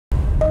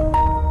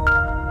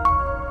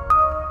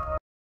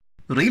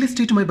Real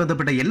എസ്റ്റേറ്റുമായി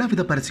ബന്ധപ്പെട്ട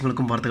എല്ലാവിധ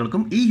പരസ്യങ്ങൾക്കും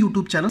വാർത്തകൾക്കും ഈ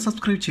യൂട്യൂബ് ചാനൽ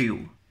സബ്സ്ക്രൈബ് ചെയ്യൂ.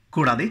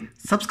 കൂടാതെ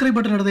സബ്സ്ക്രൈബ്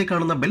ബട്ടൺ അടുത്തായി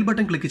കാണുന്ന ബെൽ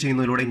ബട്ടൺ ക്ലിക്ക്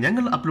ചെയ്യുന്നതിലൂടെ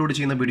ഞങ്ങൾ അപ്ലോഡ്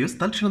ചെയ്യുന്ന വീഡിയോസ്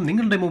തൽക്ഷണം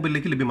നിങ്ങളുടെ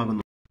മൊബൈലിലേക്ക്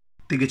ലഭ്യമാകുന്നു.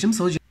 തികച്ചും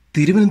സൗജന്യം.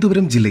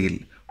 തിരുവനന്തപുരം ജില്ലയിൽ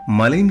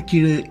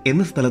മലയിൻകീഴ്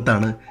എന്ന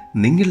സ്ഥലത്താണ്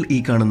നിങ്ങൾ ഈ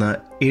കാണുന്ന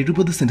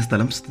 70 സെന്റ്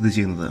സ്ഥലം സ്ഥിതി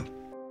ചെയ്യുന്നത്.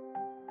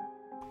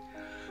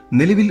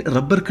 നിലവിൽ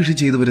റബ്ബർ കൃഷി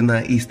ചെയ്തു വരുന്ന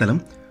ഈ സ്ഥലം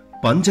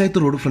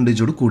പഞ്ചായത്ത് റോഡ്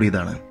ഫ്രണ്ടേജോട്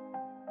കൂടിയതാണ്.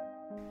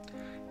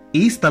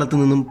 ഈ സ്ഥലത്തു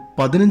നിന്നും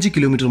 15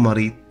 കിലോമീറ്റർ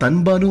മാറി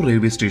തമ്പാനൂർ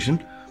റെയിൽവേ സ്റ്റേഷൻ,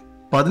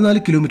 14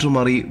 കിലോമീറ്റർ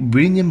മാറി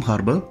വിഴിഞ്ഞം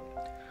ഹാർബർ,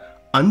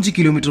 5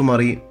 കിലോമീറ്റർ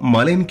മാറി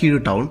മലയിൻകീഴ്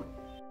ടൗൺ,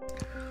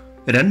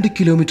 2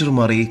 കിലോമീറ്റർ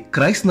മാറി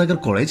ക്രൈസ്റ്റ് നഗർ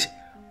കോളേജ്,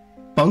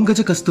 പങ്കജ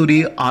കസ്തൂരി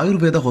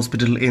ആയുർവേദ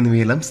ഹോസ്പിറ്റൽ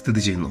എന്നിവയെല്ലാം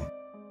സ്ഥിതി ചെയ്യുന്നു.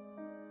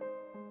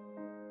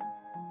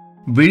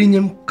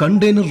 വിഴിഞ്ഞം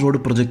കണ്ടെയ്നർ റോഡ്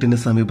പ്രൊജക്ടിന്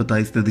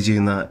സമീപത്തായി സ്ഥിതി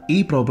ചെയ്യുന്ന ഈ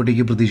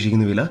പ്രോപ്പർട്ടിക്ക്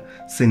പ്രതീക്ഷിക്കുന്ന വില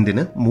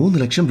സെന്റിന്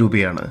 3 ലക്ഷം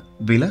രൂപയാണ്.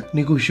 വില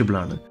നെഗോഷ്യബിൾ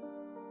ആണ്.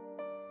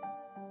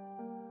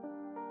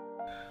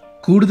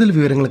 കൂടുതൽ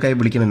വിവരങ്ങൾക്കായി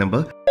വിളിക്കുന്ന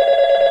നമ്പർ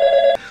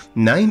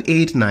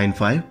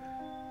 9895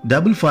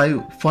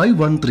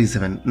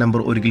 555137. നമ്പർ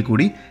ഒരിക്കൽ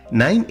കൂടി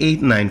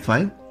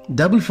 9895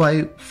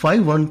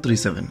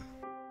 555137.